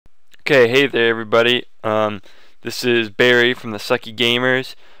Okay, hey there everybody. This is Barry from the Sucky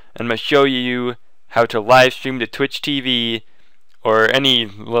Gamers, and I'm going to show you how to live stream to Twitch TV or any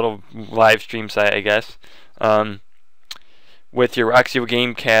little live stream site, I guess, with your Roxio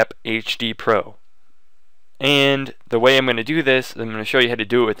Gamecap HD Pro. And the way I'm going to do this, I'm going to show you how to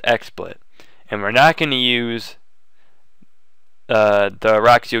do it with xSplit. And we're not going to use the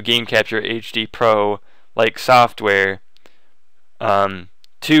Roxio Gamecap HD Pro like software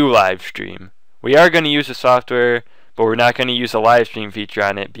to live stream. We are going to use the software, but we're not going to use a live stream feature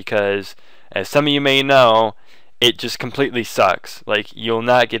on it because, as some of you may know, it just completely sucks. Like, you'll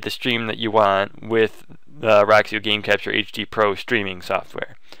not get the stream that you want with the Roxio Gamecap HD Pro streaming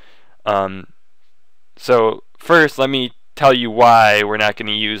software. So first, let me tell you why we're not going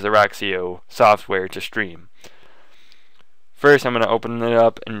to use the Roxio software to stream. First, I'm going to open it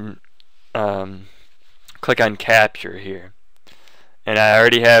up and click on Capture here. And I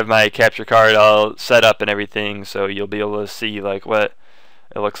already have my capture card all set up and everything, so you'll be able to see like what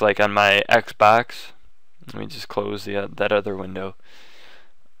it looks like on my Xbox. Let me just close that other window.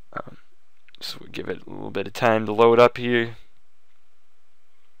 So we'll give it a little bit of time to load up here.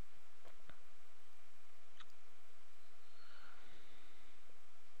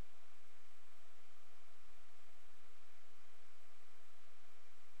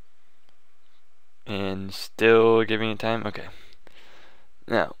 And still giving it time. Okay.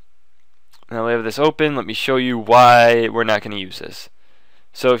 Now we have this open. Let me show you why we're not going to use this.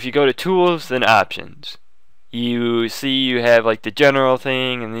 So if you go to Tools, then Options, you see you have like the general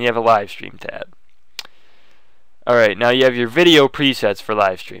thing, and then you have a live stream tab. Alright, now you have your video presets for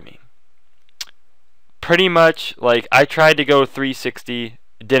live streaming. Pretty much, like, I tried to go 360,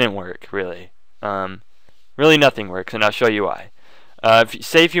 it didn't work, really. Really nothing works, and I'll show you why.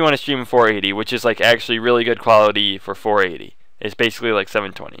 Say if you want to stream in 480, which is like actually really good quality for 480. It's basically like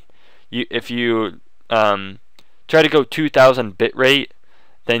 720. If you try to go 2000 bitrate,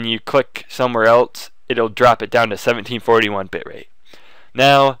 then you click somewhere else, it'll drop it down to 1741 bitrate.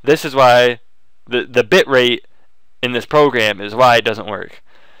 Now, this is why the bitrate in this program is why it doesn't work.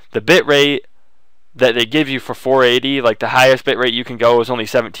 The bitrate that they give you for 480, like the highest bitrate you can go is only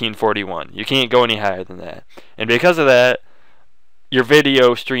 1741. You can't go any higher than that. And because of that, your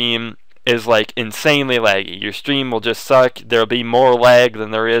video stream is like insanely laggy. Your stream will just suck. There'll be more lag than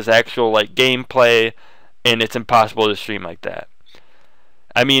there is actual like gameplay, and it's impossible to stream like that.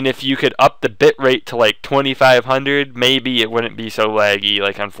 I mean, if you could up the bitrate to like 2500, maybe it wouldn't be so laggy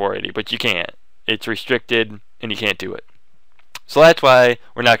like on 480, but you can't. It's restricted and you can't do it. So that's why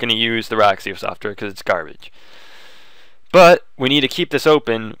we're not going to use the Roxio software, because it's garbage. But we need to keep this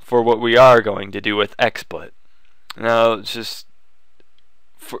open for what we are going to do with xSplit. Now, it's just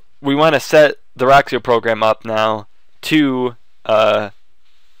we want to set the Roxio program up now to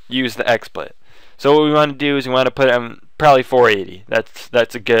use the xSplit. So what we want to do is we want to put it on probably 480.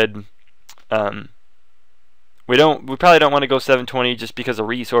 That's a good. We probably don't want to go 720 just because of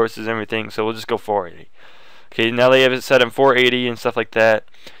resources and everything. So we'll just go 480. Okay, now they have it set on 480 and stuff like that.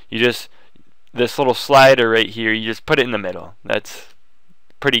 You just, this little slider right here, you just put it in the middle. That's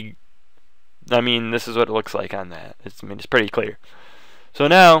pretty. I mean, this is what it looks like on that. I mean, it's pretty clear. So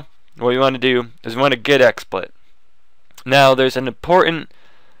now, what we want to do is we want to get xSplit. Now, there's an important,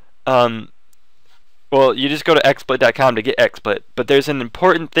 well, you just go to xSplit.com to get xSplit, but there's an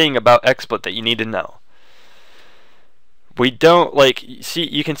important thing about xSplit that you need to know. We don't, like,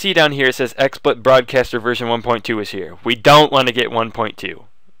 you can see down here it says xSplit Broadcaster version 1.2 is here. We don't want to get 1.2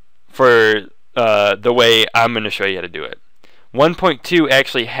 for the way I'm going to show you how to do it. 1.2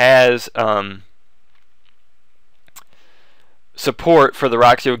 actually has support for the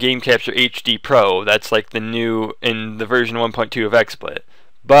Roxio Gamecap HD Pro. That's like the new in the version 1.2 of xSplit.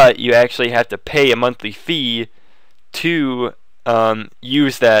 But you actually have to pay a monthly fee to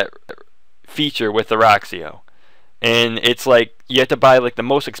use that feature with the Roxio. And it's like you have to buy like the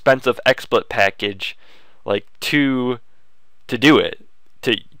most expensive xSplit package, like to do it,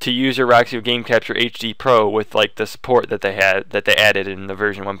 to use your Roxio Gamecap HD Pro with like the support that they added in the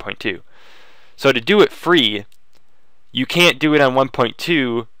version 1.2. So to do it free, you can't do it on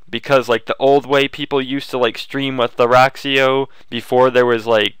 1.2 because like the old way people used to like stream with the Roxio before there was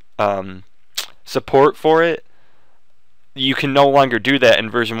like support for it, you can no longer do that in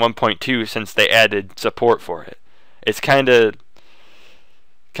version 1.2 since they added support for it. It's kind of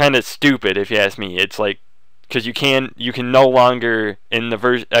stupid if you ask me. It's like, because you can no longer in the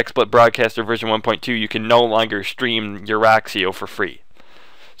xSplit Broadcaster version 1.2 you can no longer stream your Roxio for free.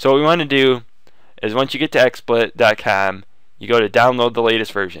 So what we want to do is once you get to xSplit.com, you go to download the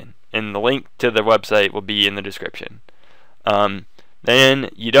latest version, and the link to the website will be in the description. then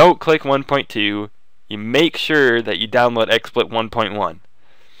you don't click 1.2. You make sure that you download xSplit 1.1.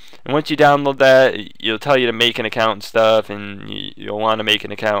 And once you download that, it'll tell you to make an account and stuff, and you'll want to make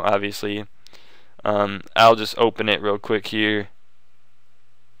an account, obviously. I'll just open it real quick here,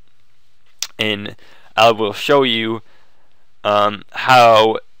 and I will show you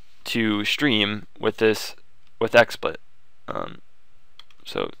how to stream with xSplit.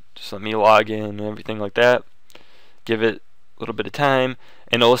 So just let me log in and everything like that. Give it a little bit of time,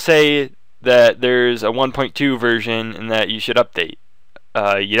 and it'll say that there's a 1.2 version and that you should update.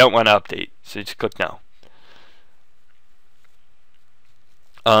 You don't want to update, so just click no.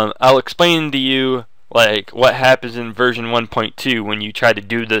 I'll explain to you like what happens in version 1.2 when you try to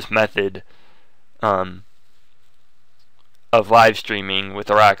do this method of live streaming with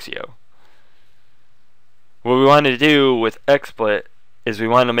Roxio. What we want to do with xSplit is we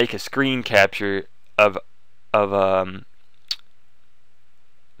want to make a screen capture of the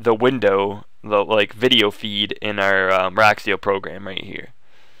window, the like video feed in our Roxio program right here.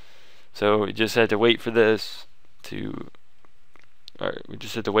 So we just had to wait for this to. Alright, we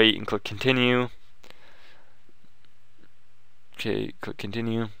just had to wait and click continue. Okay, click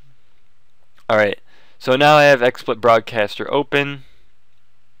continue. Alright, so now I have xSplit Broadcaster open.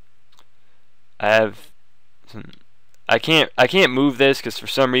 I can't move this because for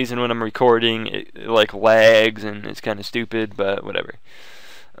some reason when I'm recording it like lags and it's kind of stupid, but whatever.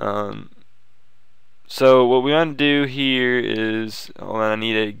 So what we want to do here is, hold on, I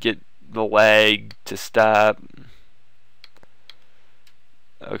need to get the lag to stop.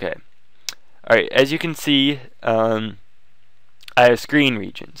 Okay. Alright, as you can see, I have screen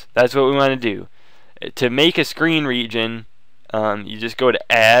regions. That's what we want to do. To make a screen region, you just go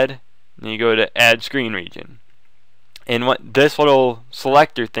to add, and you go to add screen region. And what this little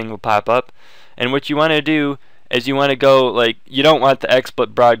selector thing will pop up, and what you want to do is you want to go, like, you don't want the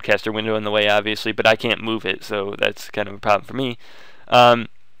xSplit broadcaster window in the way, obviously, but I can't move it, so that's kind of a problem for me.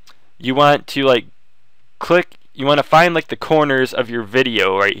 You want to, like, click, you want to find, like, the corners of your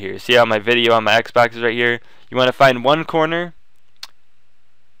video right here. See how my video on my Xbox is right here? You want to find one corner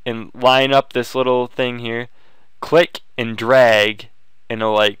and line up this little thing here. Click and drag, and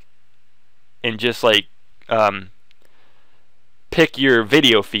it'll, like, and just, like, pick your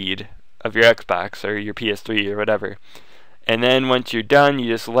video feed of your Xbox or your PS3 or whatever. And then once you're done,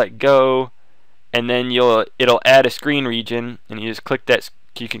 you just let go, and then it'll add a screen region, and you just click that.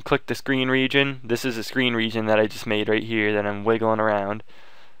 You can click the screen region. This is a screen region that I just made right here that I'm wiggling around.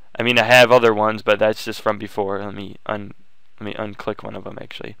 I mean, I have other ones, but that's just from before. Let me unclick one of them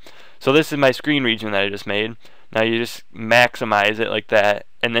actually. So this is my screen region that I just made. Now you just maximize it like that,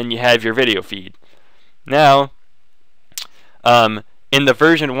 and then you have your video feed. Now, in the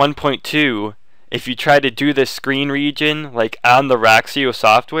version 1.2, if you try to do this screen region like on the Roxio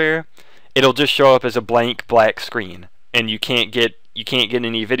software, it'll just show up as a blank black screen, and you can't get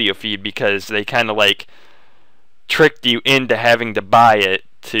any video feed because they kind of like tricked you into having to buy it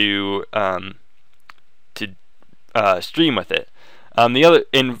to stream with it.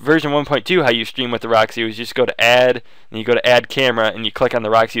 In version 1.2, how you stream with the Roxio is you just go to add, and you go to add camera, and you click on the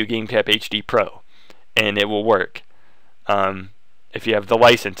Roxio Gamecap HD Pro, and it will work. If you have the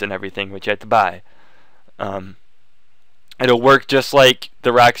license and everything, which you have to buy. It'll work just like the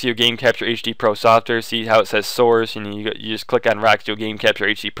Roxio Game Capture HD Pro software. See how it says source, and you just click on Roxio Game Capture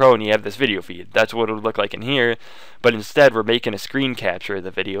HD Pro, and you have this video feed. That's what it would look like in here, but instead we're making a screen capture of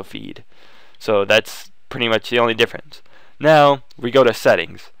the video feed. So that's pretty much the only difference. Now we go to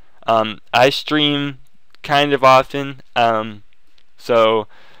settings. I stream kind of often, so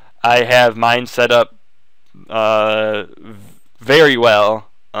I have mine set up very well.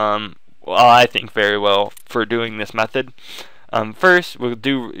 Well, I think very well for doing this method. First,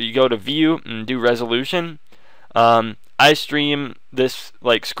 you go to view and do resolution. I stream this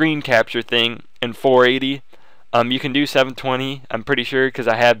like screen capture thing in 480. You can do 720, I'm pretty sure, because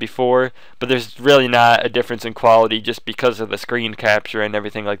I have before, but there's really not a difference in quality just because of the screen capture and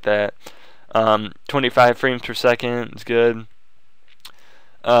everything like that. 25 frames per second is good.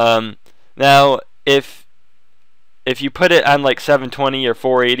 Now, if you put it on like 720 or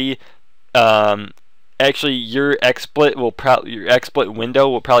 480, actually your xSplit window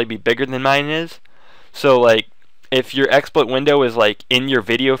will probably be bigger than mine is. So like if your xSplit window is like in your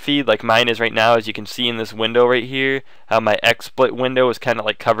video feed like mine is right now, as you can see in this window right here, how my xSplit window is kind of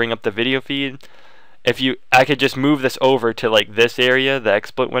like covering up the video feed. I could just move this over to like this area, the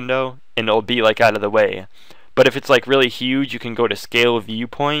xSplit window, and it'll be like out of the way. But if it's like really huge, you can go to scale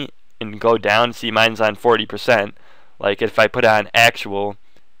viewpoint and go down. See, mine's on 40%. Like if I put it on actual,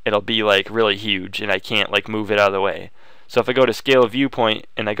 it'll be like really huge, and I can't like move it out of the way. So if I go to scale viewpoint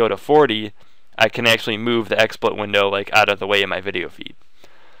and I go to 40, I can actually move the XSplit window like out of the way of my video feed.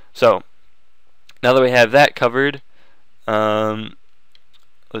 So now that we have that covered, let's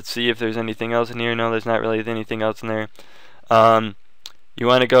see if there's anything else in here. No, there's not really anything else in there. You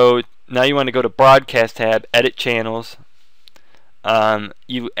want to go to broadcast tab, edit channels.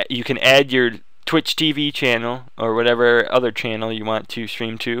 You can add your Twitch TV channel or whatever other channel you want to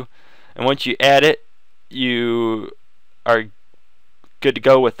stream to, and once you add it, you are good to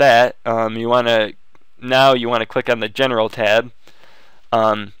go with that. You want to click on the general tab.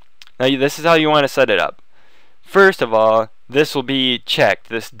 Now this is how you want to set it up. First of all, this will be checked.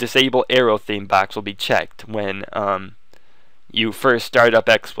 This disable arrow theme box will be checked when you first start up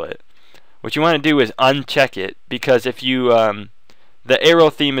xSplit. What you want to do is uncheck it, because if you the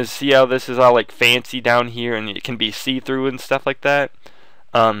arrow theme is, see how this is all like fancy down here and it can be see-through and stuff like that.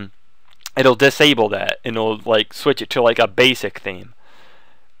 It'll disable that and it'll like switch it to like a basic theme.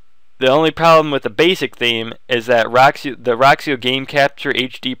 The only problem with the basic theme is that the Roxio Gamecap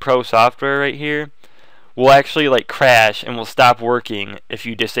HD Pro software right here will actually like crash and will stop working if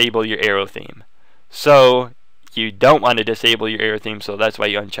you disable your arrow theme. So you don't want to disable your arrow theme, so that's why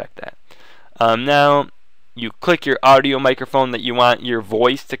you uncheck that. Now you click your audio microphone that you want your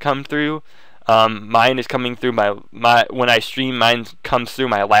voice to come through. Mine is coming through when I stream, mine comes through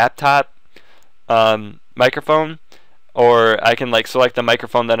my laptop microphone, or I can like select the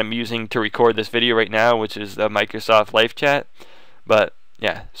microphone that I'm using to record this video right now, which is the Microsoft Live Chat. But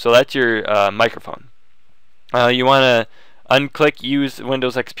yeah, so that's your microphone. You want to unclick use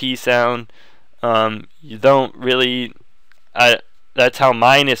Windows XP sound. You don't really, that's how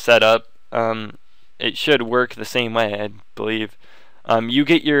mine is set up. It should work the same way, I believe. You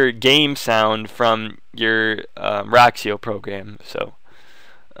get your game sound from your Roxio program. So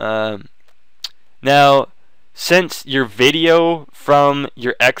now, since your video from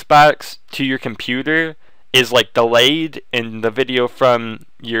your Xbox to your computer is like delayed, and the video from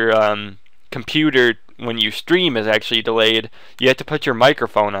your computer when you stream is actually delayed, you have to put your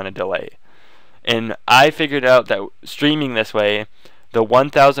microphone on a delay. And I figured out that streaming this way, the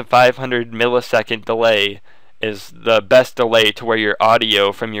 1,500 millisecond delay is the best delay to where your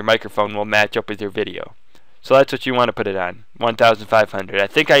audio from your microphone will match up with your video. So that's what you want to put it on, 1,500. I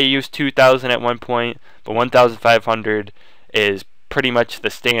think I used 2,000 at one point, but 1,500 is pretty much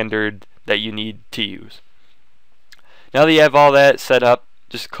the standard that you need to use. Now that you have all that set up,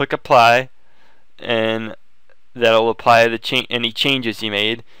 just click apply, and that'll apply any changes you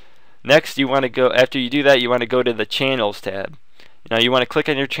made. Next, you want to go, after you do that, you want to go to the channels tab. Now you want to click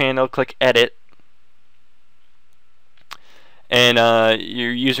on your channel, click edit, and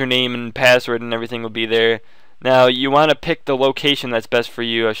your username and password and everything will be there. Now you want to pick the location that's best for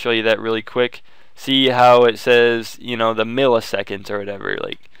you. I'll show you that really quick. See how it says, you know, the milliseconds or whatever.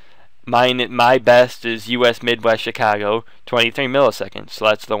 Like my best is US Midwest Chicago, 23 milliseconds. So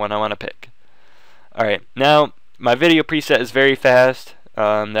that's the one I want to pick. Alright, now my video preset is very fast.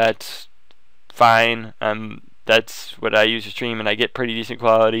 That's fine. That's what I use to stream, and I get pretty decent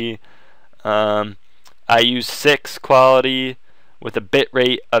quality. I use 6 quality with a bit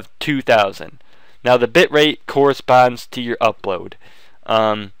rate of 2000. Now the bit rate corresponds to your upload.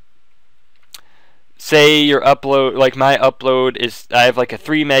 Say your upload, like my upload is, I have like a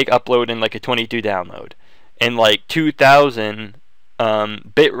 3 meg upload and like a 22 download, and like 2000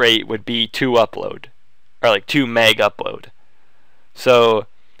 bit rate would be 2 upload, or like 2 meg upload. So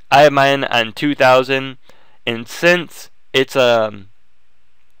I have mine on 2000, and since it's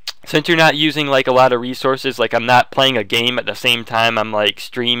since you're not using like a lot of resources, like I'm not playing a game at the same time I'm like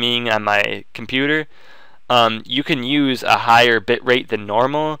streaming on my computer, you can use a higher bit rate than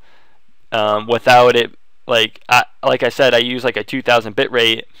normal without it, like I said, I use like a 2000 bit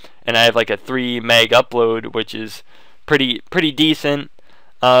rate, and I have like a 3 meg upload, which is pretty decent,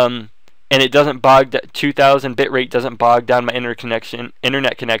 and it doesn't bog 2000 bit rate doesn't bog down my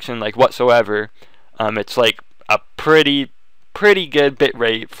internet connection like whatsoever. It's like a pretty good bit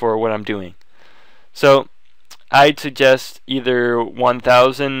rate for what I'm doing. So I'd suggest either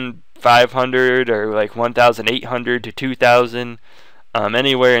 1,500 or like 1,800 to 2,000,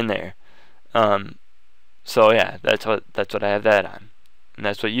 anywhere in there. So yeah, that's what I have that on, and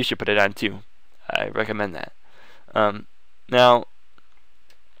that's what you should put it on too. I recommend that. Now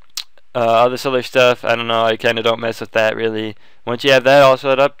all this other stuff, I don't know, I kind of don't mess with that really. Once you have that all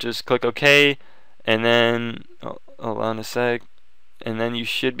set up, just click OK, and then hold on a sec, and then you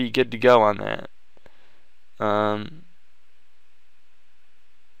should be good to go on that.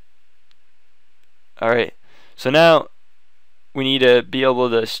 Alright, so now we need to be able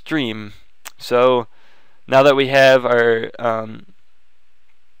to stream. So now that we have our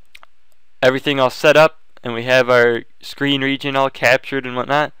everything all set up and we have our screen region all captured and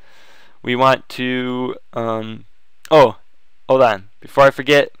whatnot, we want to oh, hold on, before I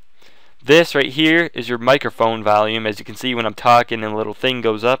forget, this right here is your microphone volume. As you can see, when I'm talking and a little thing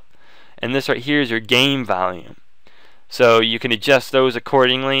goes up, and this right here is your game volume, so you can adjust those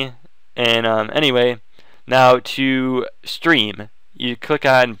accordingly. And anyway, now to stream, you click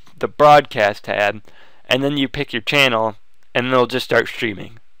on the broadcast tab and then you pick your channel, and it'll just start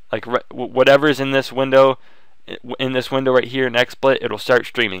streaming. Like whatever's in this window right here in xSplit, it'll start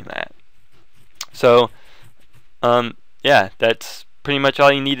streaming that. So yeah, that's pretty much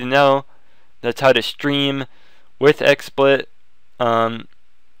all you need to know. That's how to stream with xSplit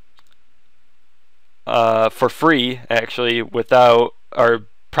for free, actually, without or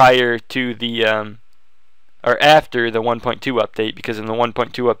prior to the or after the 1.2 update, because in the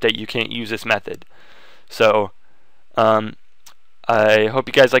 1.2 update you can't use this method. So I hope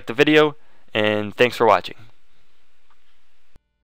you guys liked the video, and thanks for watching.